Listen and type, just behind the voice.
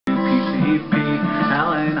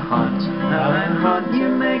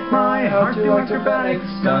or do acrobatic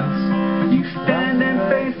stunts. You stand and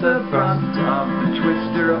face the brunt of the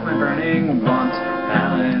twister of my burning want.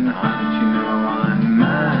 Helen, how did you know I'm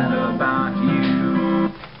mad about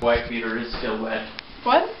you? White beater is still wet.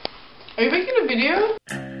 What? Are you making a video?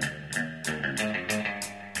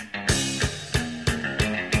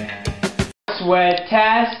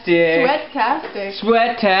 Sweat-tastic. Sweat-tastic.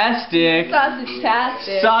 Sweat-tastic.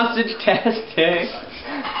 Sausage-tastic. Sausage-tastic.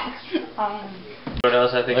 What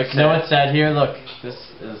else I think? Look, you know what's sad here? Look, this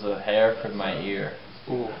is a hair from my ear.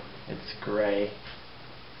 Ooh. It's gray.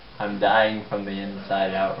 I'm dying from the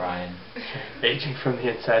inside out, Ryan. Aging from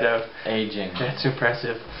the inside out. Aging. That's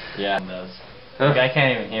impressive. Yeah, it does. Look, I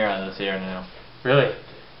can't even hear on this ear now. Really?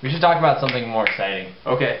 We should talk about something more exciting.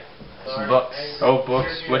 Okay. Books. Oh,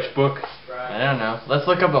 books. Which book? I don't know. Let's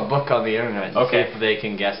look up a book on the internet and see if they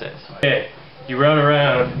can guess it. Okay. You run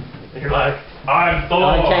around and you're like, I'm Thor!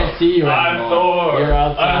 I can't see you anymore. I'm Thor! You're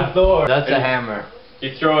outside. I'm Thor! That's and a hammer.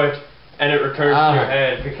 You throw it and it returns to your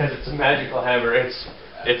hand because it's a magical hammer. It's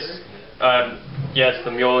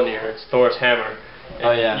the Mjolnir. It's Thor's hammer. And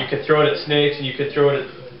oh yeah. You can throw it at snakes and you can throw it at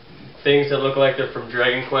things that look like they're from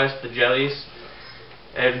Dragon Quest, the jellies.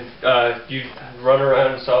 And you run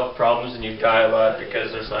around and solve problems and you die a lot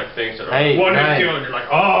because there's like things that are one hit kill and you're like,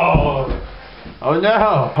 oh! Oh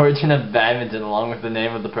no! Origin of Badminton along with the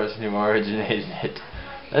name of the person who originated it.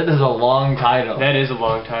 That is a long title. That is a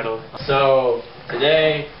long title. So,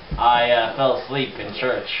 today I fell asleep in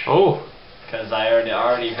church. Oh! Because I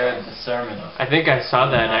already heard the sermon. I think I saw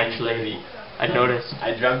that actually. I noticed.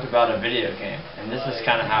 I dreamt about a video game, and this is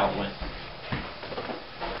kind of how it went.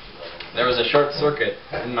 There was a short circuit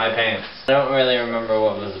in my pants. I don't really remember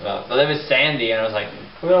what it was about, but it was Sandy, and I was like,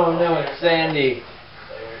 oh no, it's Sandy.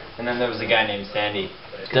 And then there was a guy named Sandy.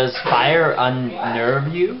 Does fire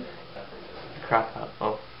unnerve you? Crop up.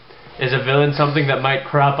 Oh. Is a villain something that might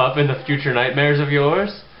crop up in the future nightmares of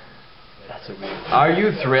yours? That's a weird. Are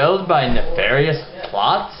you thrilled by nefarious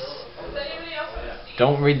plots?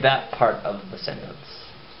 Don't read that part of the sentence.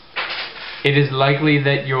 It is likely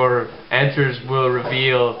that your answers will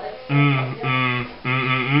reveal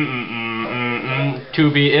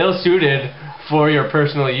to be ill-suited for your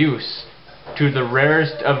personal use. To the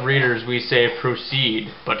rarest of readers we say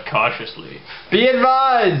proceed, but cautiously. Be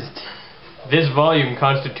advised! This volume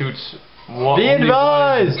constitutes Be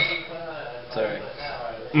advised! Sorry.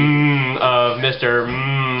 Of Mr.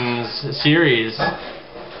 M's series.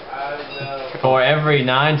 For every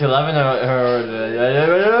 9 to 11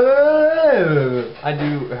 I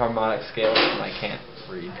do harmonic scales and I can't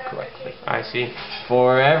read correctly. I see.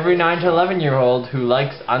 For every 9 to 11-year-old who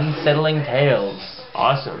likes unsettling tales.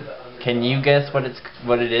 Awesome. Can you guess what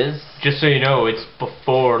it is? Just so you know, it's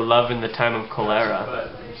before Love in the Time of Cholera.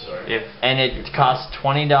 And it costs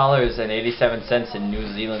 $20.87 in New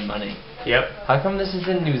Zealand money. Yep. How come this is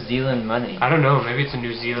in New Zealand money? I don't know. Maybe it's a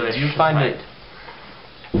New Zealand. Did you find site. it?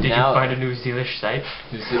 Did you find a New Zealand site?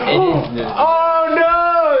 It is New Zealand. Oh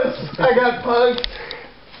no! I got punked.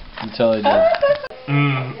 You totally did.